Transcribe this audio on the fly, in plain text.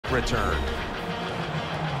return.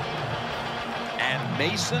 And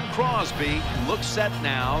Mason Crosby looks set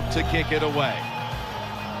now to kick it away.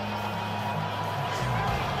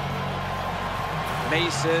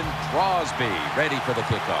 Mason Crosby ready for the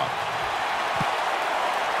kickoff.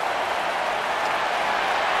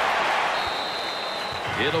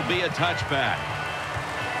 It'll be a touchback.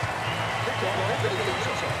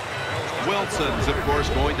 Wilson's, of course,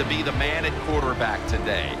 going to be the man at quarterback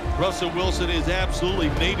today. Russell Wilson is absolutely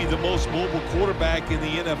maybe the most mobile quarterback in the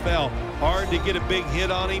NFL. Hard to get a big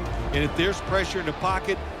hit on him, and if there's pressure in the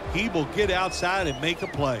pocket, he will get outside and make a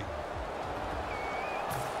play.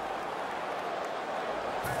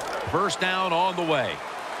 First down on the way.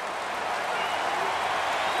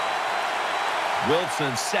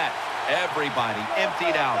 Wilson set. Everybody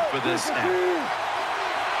emptied out for this snap.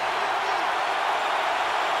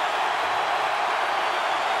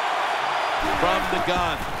 From the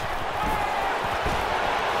gun.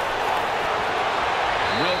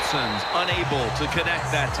 Wilson's unable to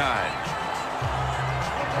connect that time.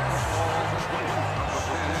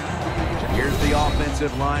 Here's the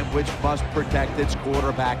offensive line, which must protect its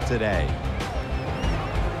quarterback today.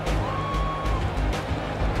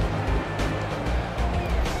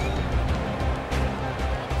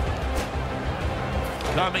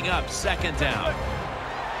 Coming up, second down.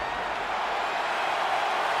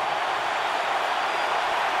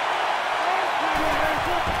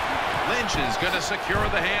 Lynch is going to secure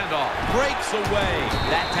the handoff. Breaks away.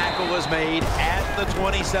 That tackle was made at the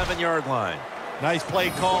 27-yard line. Nice play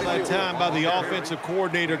call that time by the offensive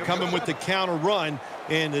coordinator, coming with the counter run,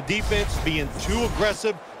 and the defense being too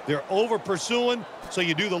aggressive. They're over pursuing, so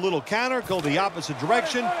you do the little counter, go the opposite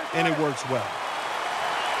direction, and it works well.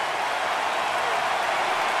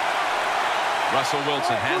 Russell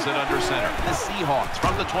Wilson has it under center. The Seahawks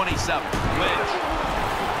from the 27. Lynch.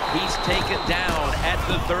 He's taken down at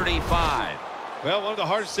the 35. Well, one of the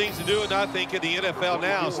hardest things to do, and I think in the NFL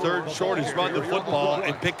now, is third and short is run the football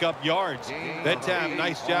and pick up yards. That time,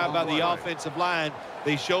 nice job by the offensive line.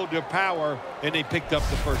 They showed their power, and they picked up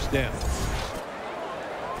the first down.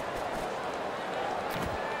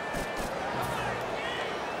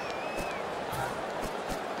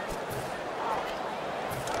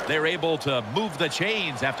 They're able to move the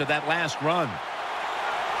chains after that last run.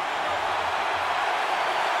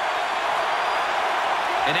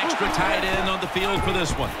 An extra tight end on the field for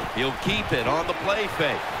this one. He'll keep it on the play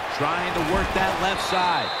fake, trying to work that left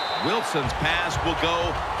side. Wilson's pass will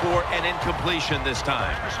go for an incompletion this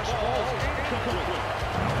time.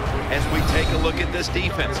 As we take a look at this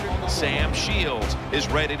defense, Sam Shields is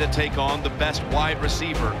ready to take on the best wide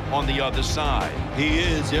receiver on the other side. He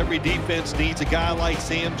is. Every defense needs a guy like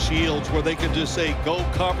Sam Shields where they can just say, go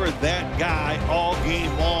cover that guy all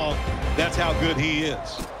game long. That's how good he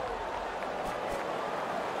is.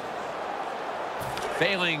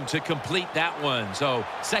 Failing to complete that one, so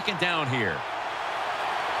second down here.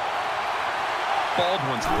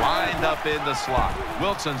 Baldwin's lined up in the slot.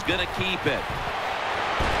 Wilson's going to keep it.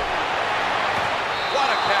 What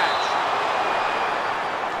a catch.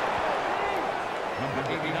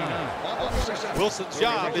 Wilson's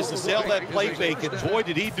job is to sell that play fake, and boy,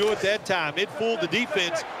 did he do it that time. It fooled the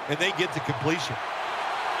defense, and they get to completion.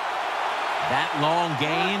 That long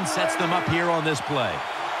gain sets them up here on this play.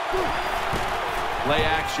 Play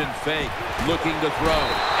action fake, looking to throw,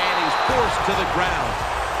 and he's forced to the ground.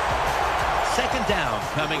 Second down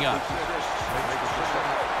coming up.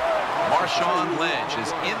 Marshawn Lynch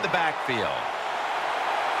is in the backfield.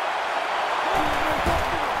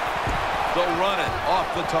 They'll run it off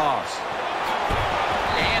the toss.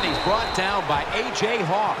 And he's brought down by A.J.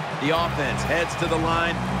 Hawk. The offense heads to the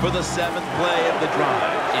line for the seventh play of the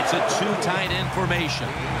drive. It's a two tight end formation.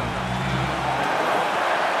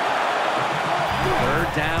 Third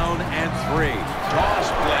down and 3. Toss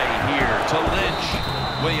play here to Lynch.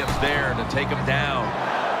 Williams there to take him down.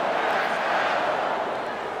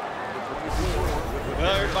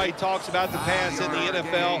 Well, everybody talks about the pass in the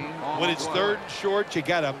NFL. When it's third and short, you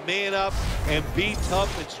got to man up and be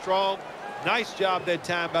tough and strong. Nice job that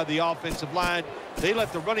time by the offensive line. They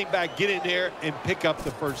let the running back get in there and pick up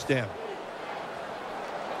the first down.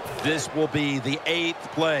 This will be the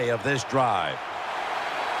 8th play of this drive.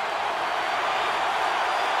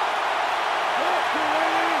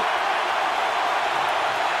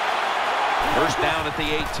 First down at the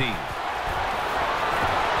 18.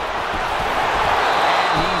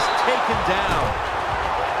 And he's taken down.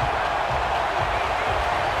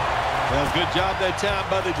 Well, good job that time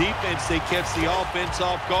by the defense. They catch the offense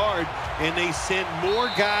off guard, and they send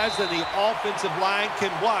more guys than the offensive line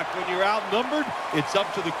can block. When you're outnumbered, it's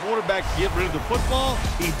up to the quarterback to get rid of the football.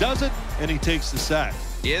 He does it, and he takes the sack.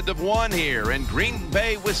 End of one here in Green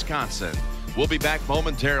Bay, Wisconsin. We'll be back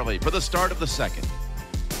momentarily for the start of the second.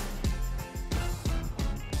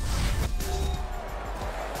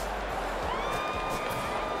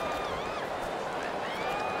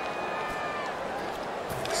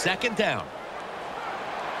 Second down.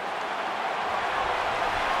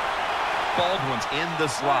 Baldwin's in the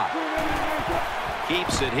slot.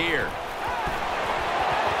 Keeps it here.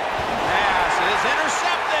 Pass is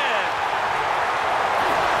intercepted.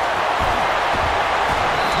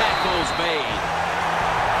 Tackles made.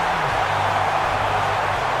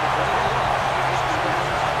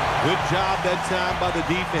 Good job that time by the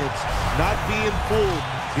defense. Not being fooled,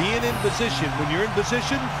 being in position. When you're in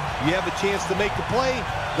position, you have a chance to make the play.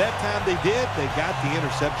 That time they did. They got the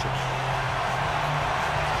interception.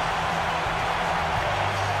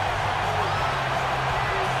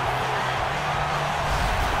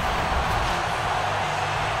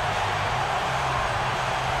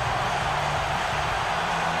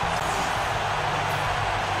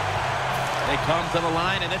 They come to the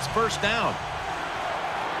line, and it's first down.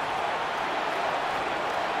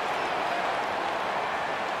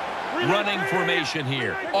 Running formation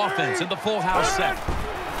here. Offense in the full house set.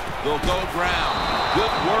 They'll go ground.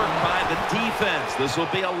 Good work by the defense. This will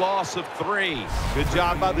be a loss of 3. Good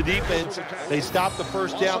job by the defense. They stopped the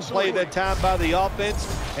first down play that time by the offense,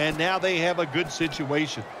 and now they have a good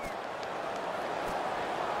situation.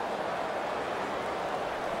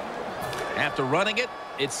 After running it,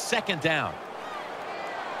 it's second down.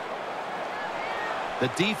 The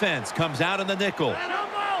defense comes out in the nickel.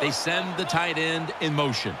 They send the tight end in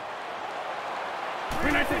motion.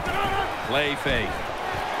 Play fake.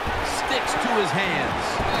 Sticks to his hands.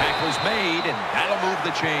 Tackle's made, and that'll move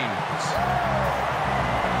the chains.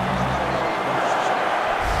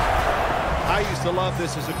 I used to love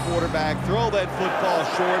this as a quarterback. Throw that football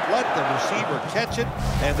short, let the receiver catch it,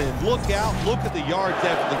 and then look out, look at the yard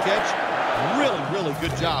depth of the catch. Really, really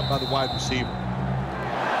good job by the wide receiver.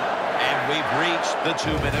 And we've reached the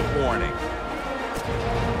 2-minute warning.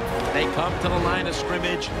 They come to the line of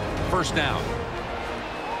scrimmage. First down.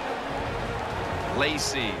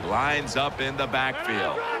 Lacey lines up in the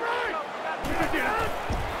backfield.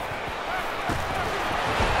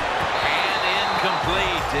 And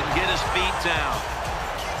incomplete. Didn't get his feet down.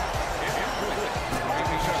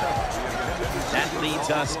 That leads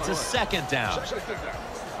us to second down.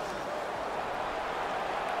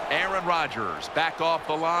 Aaron Rodgers back off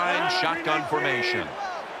the line. Shotgun formation.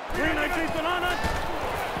 Finds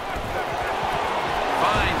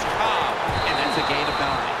Cobb. And that's a gain of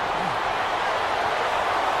 9.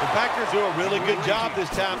 The Packers do a really good job this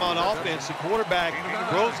time on offense. The quarterback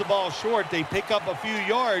throws the ball short. They pick up a few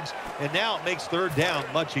yards, and now it makes third down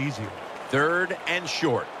much easier. Third and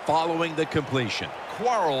short following the completion.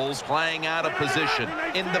 Quarles playing out of position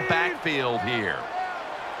in the backfield here.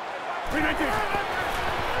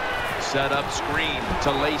 Set up screen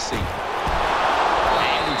to Lacey.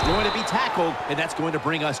 And he's going to be tackled, and that's going to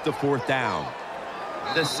bring us to fourth down.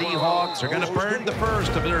 The Seahawks are going to burn the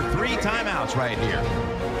first of their 3 timeouts right here.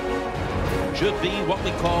 Should be what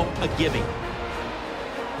we call a gimme.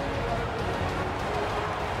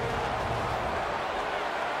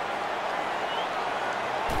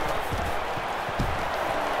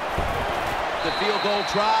 The field goal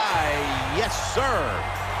try. Yes, sir.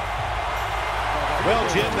 Well,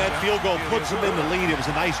 Jim, that field goal puts them in the lead. It was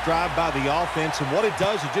a nice drive by the offense, and what it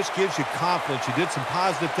does, it just gives you confidence. You did some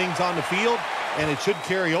positive things on the field, and it should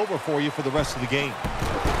carry over for you for the rest of the game.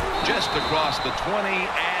 Just across the 20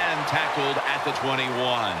 and tackled at the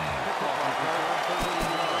 21.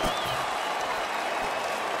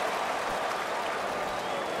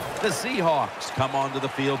 The Seahawks come onto the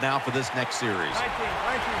field now for this next series.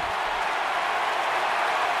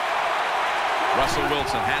 Russell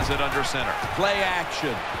Wilson has it under center. Play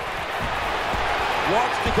action.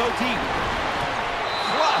 Wants to go deep.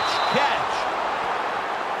 Clutch catch.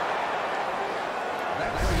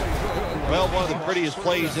 Well, one of the prettiest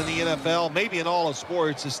plays in the NFL, maybe in all of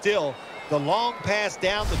sports, is still the long pass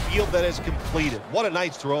down the field that is completed. What a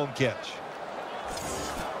nice throw and catch.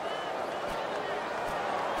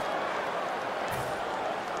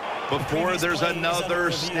 Before there's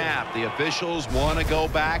another snap, the officials want to go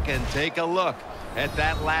back and take a look at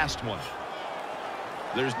that last one.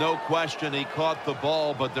 There's no question he caught the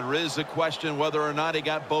ball, but there is a question whether or not he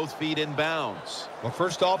got both feet in bounds. Well,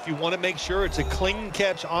 first off, you want to make sure it's a clean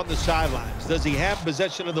catch on the sidelines. Does he have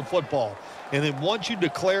possession of the football? And then once you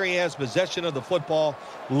declare he has possession of the football,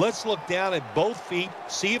 let's look down at both feet,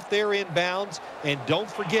 see if they're in bounds, and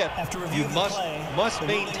don't forget, you must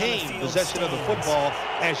maintain possession of the football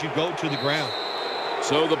as you go to the ground.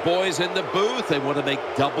 So the boys in the booth, they want to make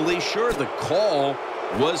doubly sure the call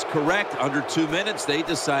was correct. Under 2 minutes, they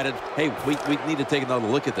decided, hey, we need to take another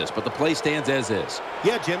look at this. But the play stands as is.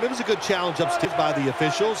 Yeah, Jim, it was a good challenge upstairs by the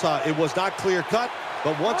officials. It was not clear-cut,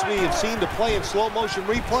 but once we have seen the play in slow motion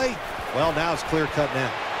replay, well, now it's clear-cut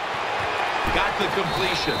now. Got the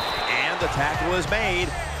completion, and the tackle is made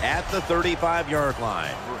at the 35-yard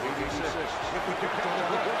line.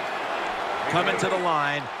 Coming to the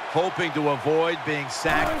line, hoping to avoid being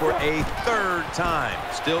sacked for a third time.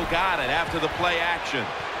 Still got it after the play action.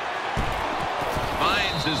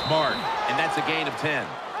 Finds his mark, and that's a gain of 10.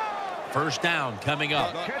 First down coming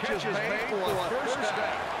up.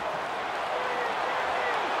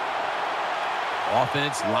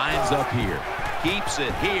 Offense lines up here. Keeps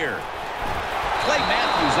it here. Clay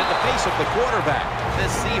Matthews in the face of the quarterback. The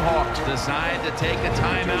Seahawks decide to take a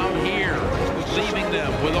timeout here, leaving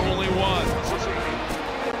them with only one.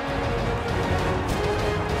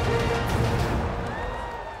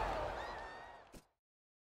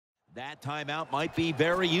 That timeout might be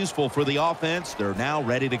very useful for the offense. They're now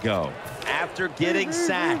ready to go. After getting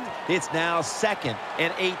sacked, it's now 2nd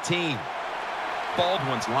and 18.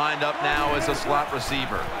 Baldwin's lined up now as a slot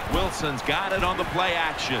receiver. Wilson's got it on the play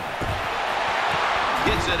action.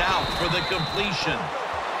 Gets it out for the completion.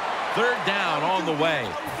 Third down on the way.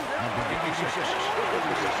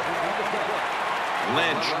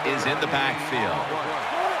 Lynch is in the backfield.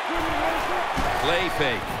 Play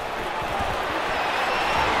fake.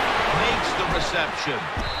 Makes the reception.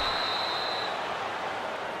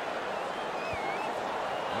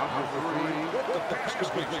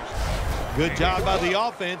 Good job by the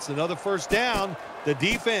offense. Another first down. The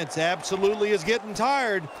defense absolutely is getting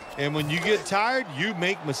tired. And when you get tired, you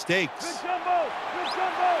make mistakes.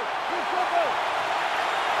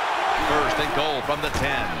 First and goal from the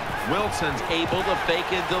 10. Wilson's able to fake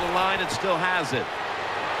into the line and still has it.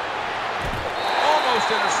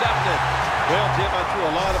 Almost intercepted. Well, Jim, I threw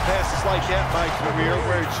a lot of passes like that in my career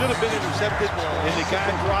where it should have been intercepted and the guy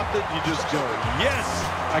dropped it. You just go, yes,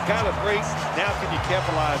 I got a break. Now can you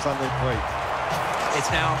capitalize on that break?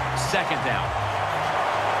 It's now 2nd down.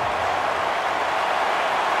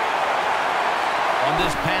 On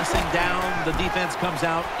this passing down, the defense comes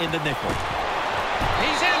out in the nickel.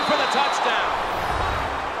 He's in for the touchdown.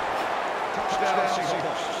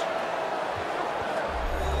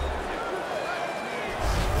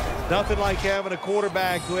 Nothing like having a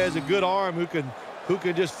quarterback who has a good arm who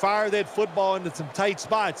can just fire that football into some tight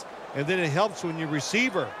spots. And then it helps when your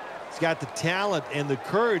receiver has got the talent and the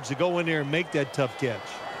courage to go in there and make that tough catch.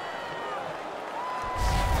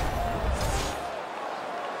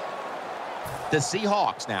 The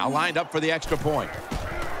Seahawks now lined up for the extra point.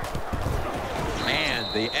 And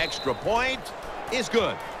the extra point is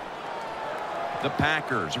good. The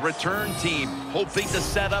Packers, return team, hoping to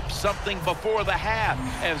set up something before the half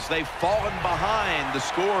as they've fallen behind. The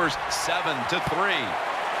score's 7-3.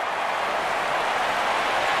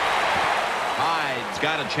 Hyde's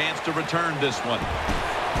got a chance to return this one.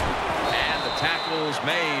 And the tackle's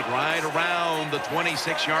made right around the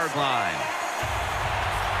 26-yard line.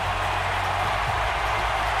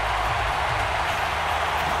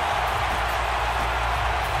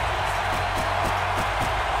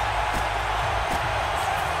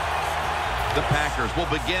 The Packers will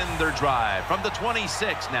begin their drive from the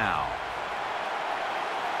 26 now.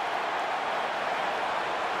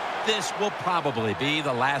 This will probably be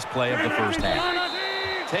the last play of the first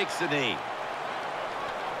half. Takes the knee.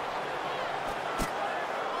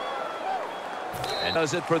 And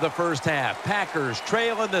does it for the first half. Packers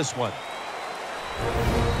trail in this one.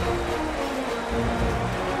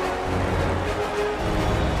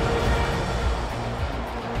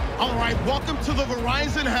 All right, welcome to the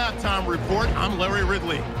Verizon Halftime Report. I'm Larry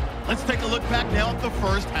Ridley. Let's take a look back now at the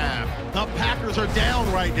first half. The Packers are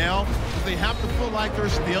down right now, but they have to feel like they're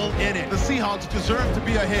still in it. The Seahawks deserve to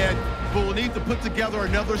be ahead, but will need to put together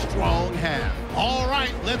another strong half. All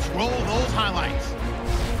right, let's roll those highlights.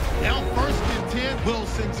 Now 1st and 10,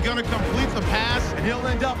 Wilson's going to complete the pass, and he'll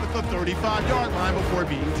end up at the 35-yard line before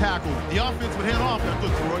being tackled. The offense would head off after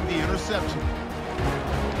throwing the interception.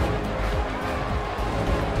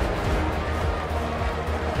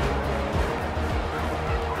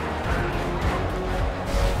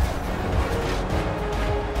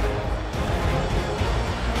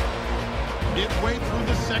 Midway through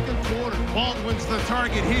the second quarter, Baldwin's the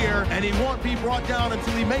target here, and he won't be brought down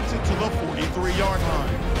until he makes it to the 43-yard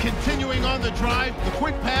line. Continuing on the drive, the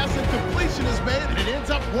quick pass and completion is made, and it ends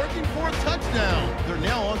up working for a touchdown. They're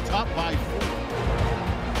now on top by 4.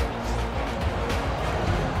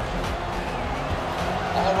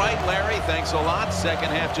 All right, Larry, thanks a lot. Second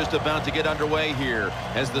half just about to get underway here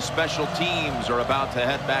as the special teams are about to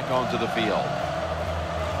head back onto the field.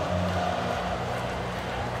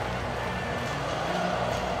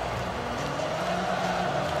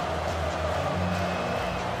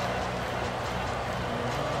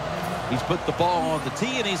 He's put the ball on the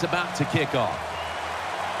tee, and he's about to kick off.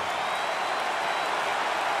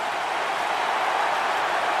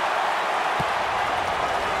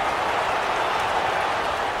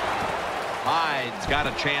 Hyde's got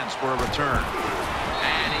a chance for a return.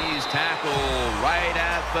 And he's tackled right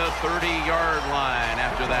at the 30-yard line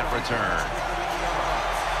after that return.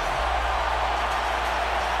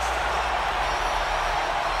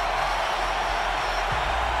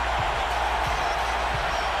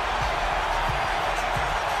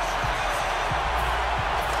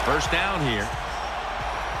 First down here.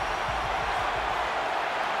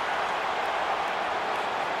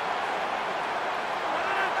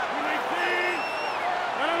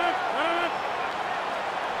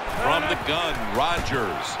 From the gun,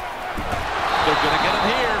 Rodgers. They're going to get him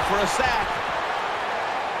here for a sack.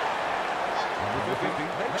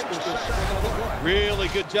 Really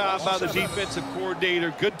good job by the defensive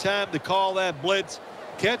coordinator. Good time to call that blitz.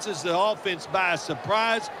 Catches the offense by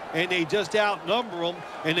surprise, and they just outnumber them,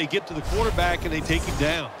 and they get to the quarterback, and they take him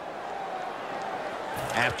down.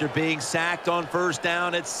 After being sacked on first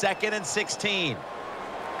down, it's 2nd and 16.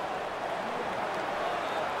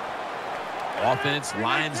 Offense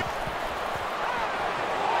lines.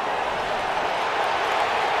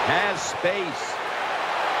 Has space.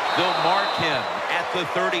 They'll mark him at the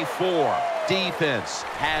 34. Defense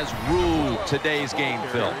has ruled today's game,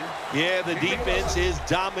 Phil. Yeah, the defense is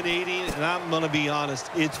dominating, and I'm going to be honest,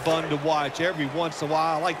 it's fun to watch. Every once in a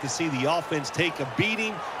while, I like to see the offense take a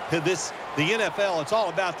beating. The NFL, it's all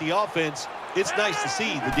about the offense. It's nice to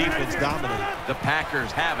see the defense dominate. The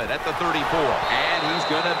Packers have it at the 34. And he's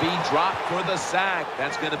going to be dropped for the sack.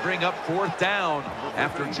 That's going to bring up 4th down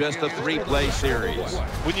after just a 3-play series.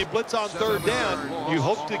 When you blitz on 3rd down, you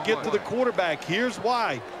hope to get to the quarterback. Here's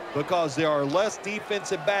why. Because there are less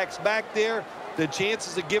defensive backs back there. The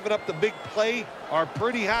chances of giving up the big play are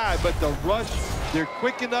pretty high, but the rush, they're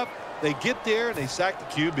quick enough. They get there, and they sack the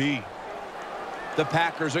QB. The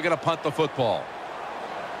Packers are going to punt the football.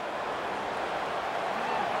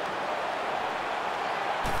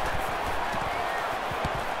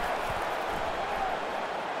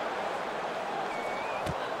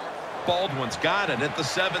 Baldwin's got it at the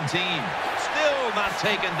 17. Still not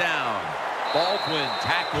taken down. Baldwin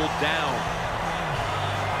tackled down.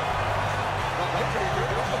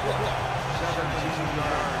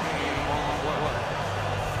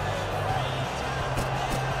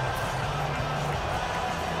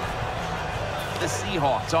 The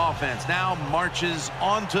Seahawks offense now marches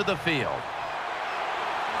onto the field.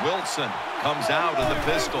 Wilson comes out in the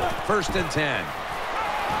pistol. 1st and 10.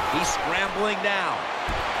 He's scrambling now.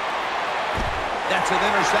 That's an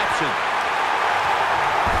interception.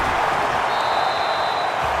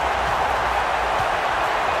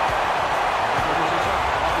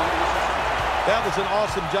 That was an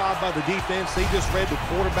awesome job by the defense. They just read the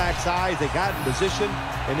quarterback's eyes. They got in position,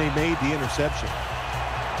 and they made the interception.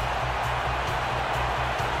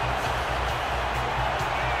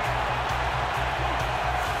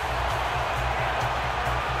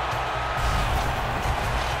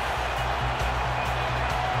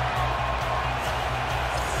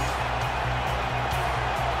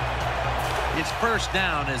 It's 1st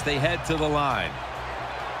down as they head to the line.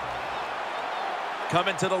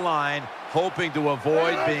 Coming to the line, hoping to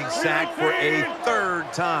avoid being sacked for a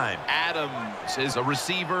 3rd time. Adams is a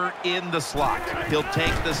receiver in the slot. He'll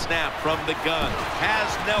take the snap from the gun. Has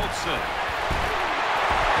Nelson.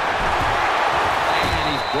 And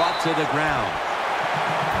he's brought to the ground.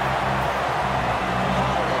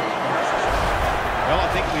 Well, I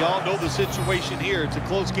think we all know the situation here. It's a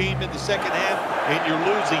close game in the 2nd half, and you're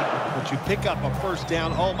losing, but you pick up a 1st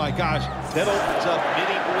down. Oh, my gosh, that opens up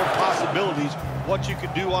many more possibilities what you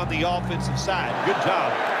can do on the offensive side. Good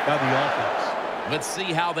job by the offense. Let's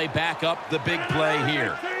see how they back up the big play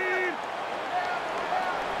here.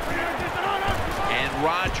 And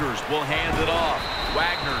Rodgers will hand it off.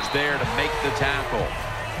 Wagner's there to make the tackle.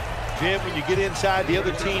 Jim, when you get inside the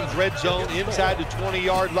other team's red zone, inside the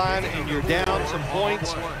 20-yard line, and you're down some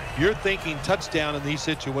points, you're thinking touchdown in these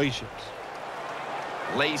situations.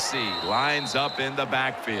 Lacy lines up in the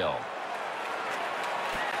backfield.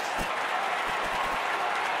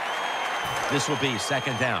 This will be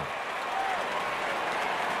 2nd down.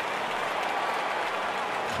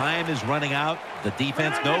 Time is running out. The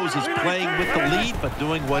defense knows it's playing with the lead, but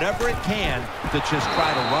doing whatever it can to just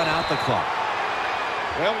try to run out the clock.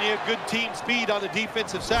 Well, when you have good team speed on the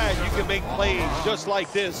defensive side, you can make plays just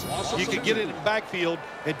like this. You can get it in the backfield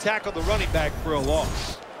and tackle the running back for a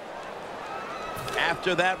loss.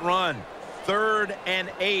 After that run, 3rd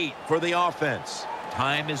and 8 for the offense.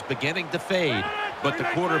 Time is beginning to fade, but the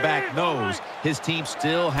quarterback knows his team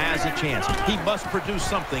still has a chance. He must produce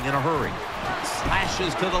something in a hurry.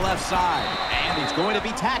 Slashes to the left side, and he's going to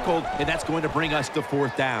be tackled, and that's going to bring us to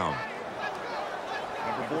 4th down.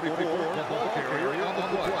 Number 44, ball carrier on the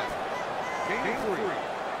play. Gain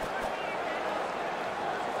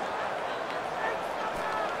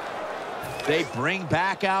 3. They bring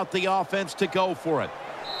back out the offense to go for it.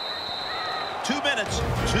 2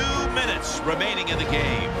 minutes remaining in the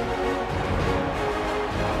game.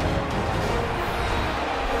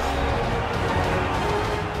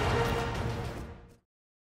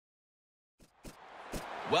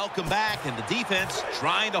 Welcome back, and the defense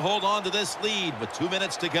trying to hold on to this lead with 2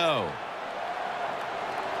 minutes to go.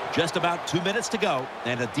 Just about 2 minutes to go,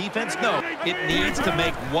 and the defense knows it needs to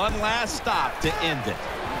make one last stop to end it.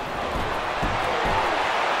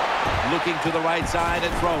 Looking to the right side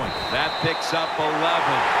and throwing. That picks up 11.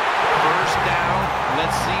 1st down.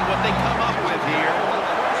 Let's see what they come up with here.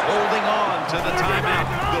 Holding on to the timeout.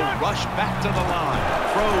 They'll rush back to the line.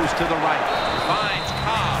 Throws to the right. Finds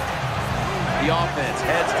Cobb. The offense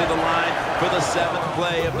heads to the line for the 7th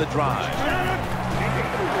play of the drive.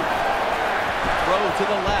 Throw to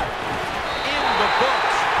the left. In the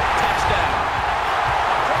books. Touchdown.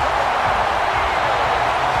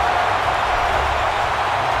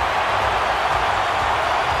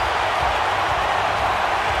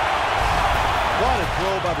 What a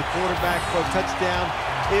throw by the quarterback for a touchdown.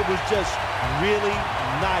 It was just really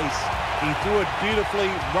nice. He threw it beautifully,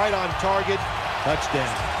 right on target. Touchdown.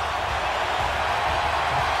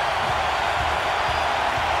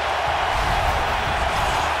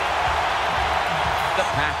 The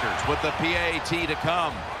Packers with the PAT to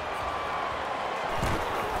come.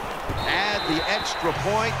 Add the extra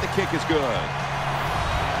point. The kick is good.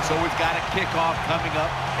 So we've got a kickoff coming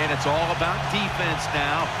up, and it's all about defense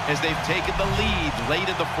now as they've taken the lead late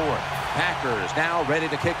in the 4th. Packers now ready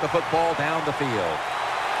to kick the football down the field.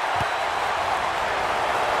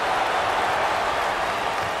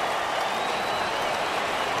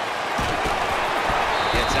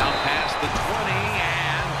 Gets out past the 20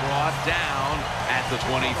 and brought down at the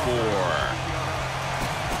 24.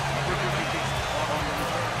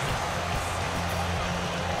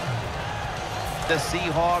 The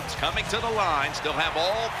Seahawks coming to the line still have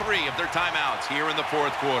all 3 of their timeouts here in the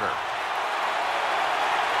 4th quarter.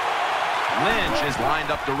 Lynch is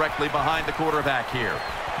lined up directly behind the quarterback here.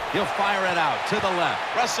 He'll fire it out to the left.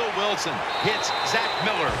 Russell Wilson hits Zach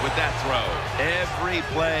Miller with that throw. Every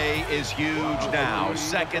play is huge now.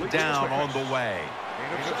 2nd down on the way.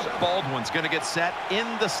 Baldwin's going to get set in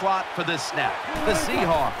the slot for this snap. The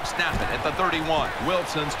Seahawks snap it at the 31.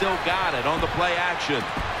 Wilson still got it on the play action.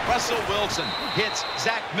 Russell Wilson hits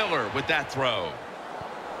Zach Miller with that throw.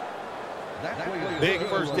 Big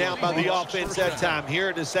 1st down by the offense that time. Here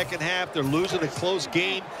in the 2nd half, they're losing a close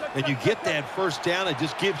game, and you get that 1st down. It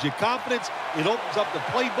just gives you confidence. It opens up the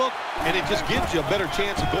playbook, and it just gives you a better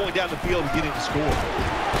chance of going down the field and getting the score.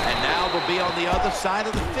 And now they'll be on the other side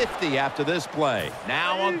of the 50 after this play.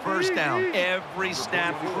 Now on 1st down, every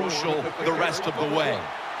snap crucial the rest of the way.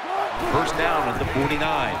 1st down at the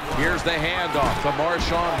 49. Here's the handoff to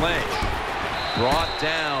Marshawn Lynch. Brought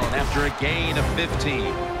down after a gain of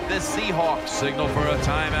 15. The Seahawks signal for a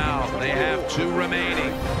timeout. They have 2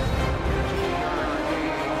 remaining.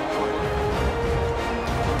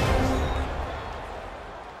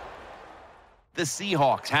 The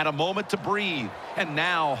Seahawks had a moment to breathe and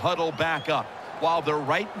now huddle back up while they're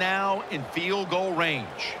right now in field goal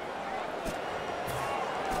range.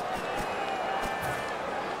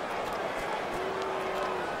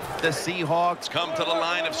 The Seahawks come to the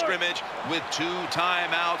line of scrimmage with 2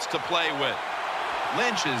 timeouts to play with.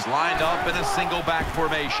 Lynch is lined up in a single back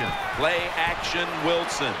formation. Play action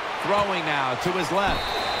Wilson. Throwing now to his left.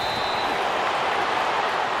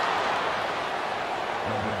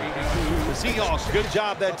 The Seahawks, good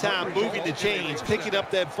job that time moving the chains, picking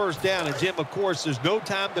up that 1st down. And Jim, of course, there's no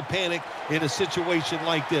time to panic in a situation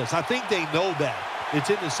like this. I think they know that. It's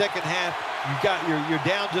in the 2nd half. You're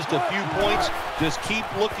down just a few points. Just keep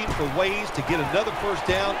looking for ways to get another 1st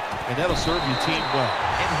down, and that'll serve your team well.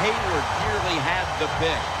 And Hayward nearly had the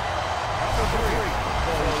pick.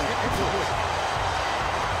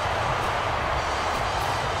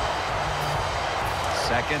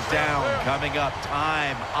 Second down coming up.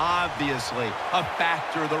 Time, obviously, a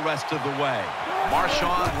factor the rest of the way.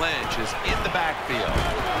 Marshawn Lynch is in the backfield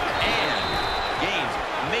and gains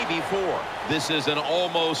maybe 4. This is an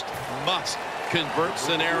almost must-convert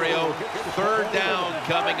scenario. 3rd down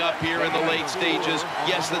coming up here in the late stages.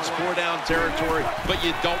 Yes, that's 4-down territory, but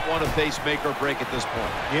you don't want to face make or break at this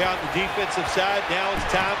point. Yeah, on the defensive side, now it's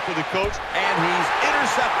time for the coach. And he's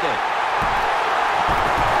intercepted.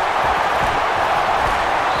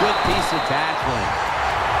 Good piece of tackling.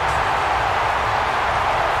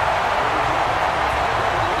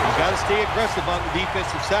 Got to stay aggressive on the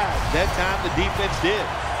defensive side. That time the defense did.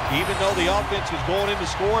 Even though the offense was going in to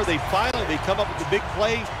score, they finally come up with the big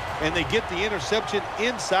play, and they get the interception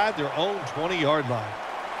inside their own 20-yard line.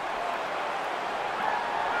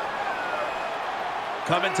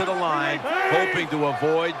 Coming to the line, hoping to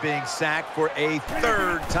avoid being sacked for a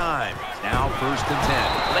 3rd time. Now 1st and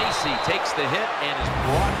 10. Lacy takes the hit and is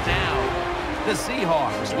brought down. The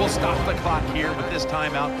Seahawks will stop the clock here with this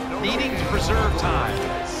timeout, needing to preserve time.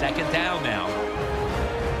 2nd down now.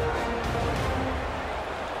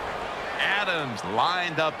 Adams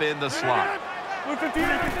lined up in the slot.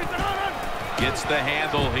 Gets the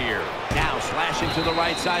handle here. Now slashing to the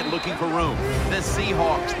right side, looking for room. The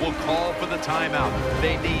Seahawks will call for the timeout.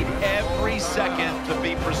 They need every second to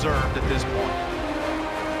be preserved at this point.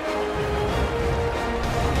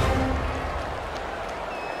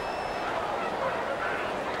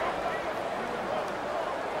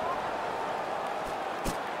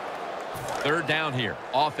 Third down here.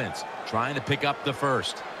 Offense trying to pick up the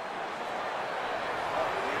 1st.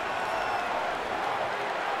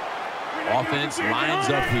 Offense lines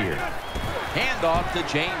up here. Handoff to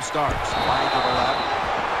James Starks. Wide to the left.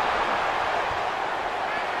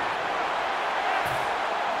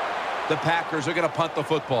 The Packers are going to punt the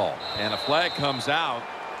football. And a flag comes out.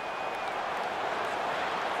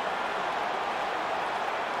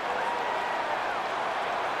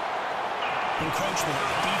 Encroachment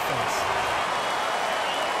defense.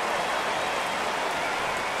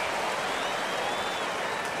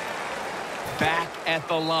 Back at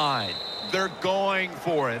the line. They're going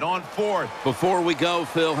for it on 4th. Before we go,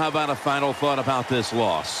 Phil, how about a final thought about this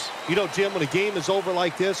loss? You know, Jim, when a game is over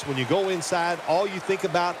like this, when you go inside, all you think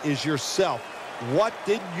about is yourself. What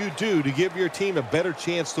did you do to give your team a better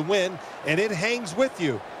chance to win? And it hangs with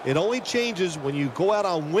you. It only changes when you go out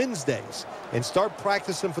on Wednesdays and start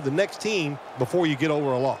practicing for the next team before you get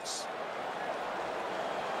over a loss.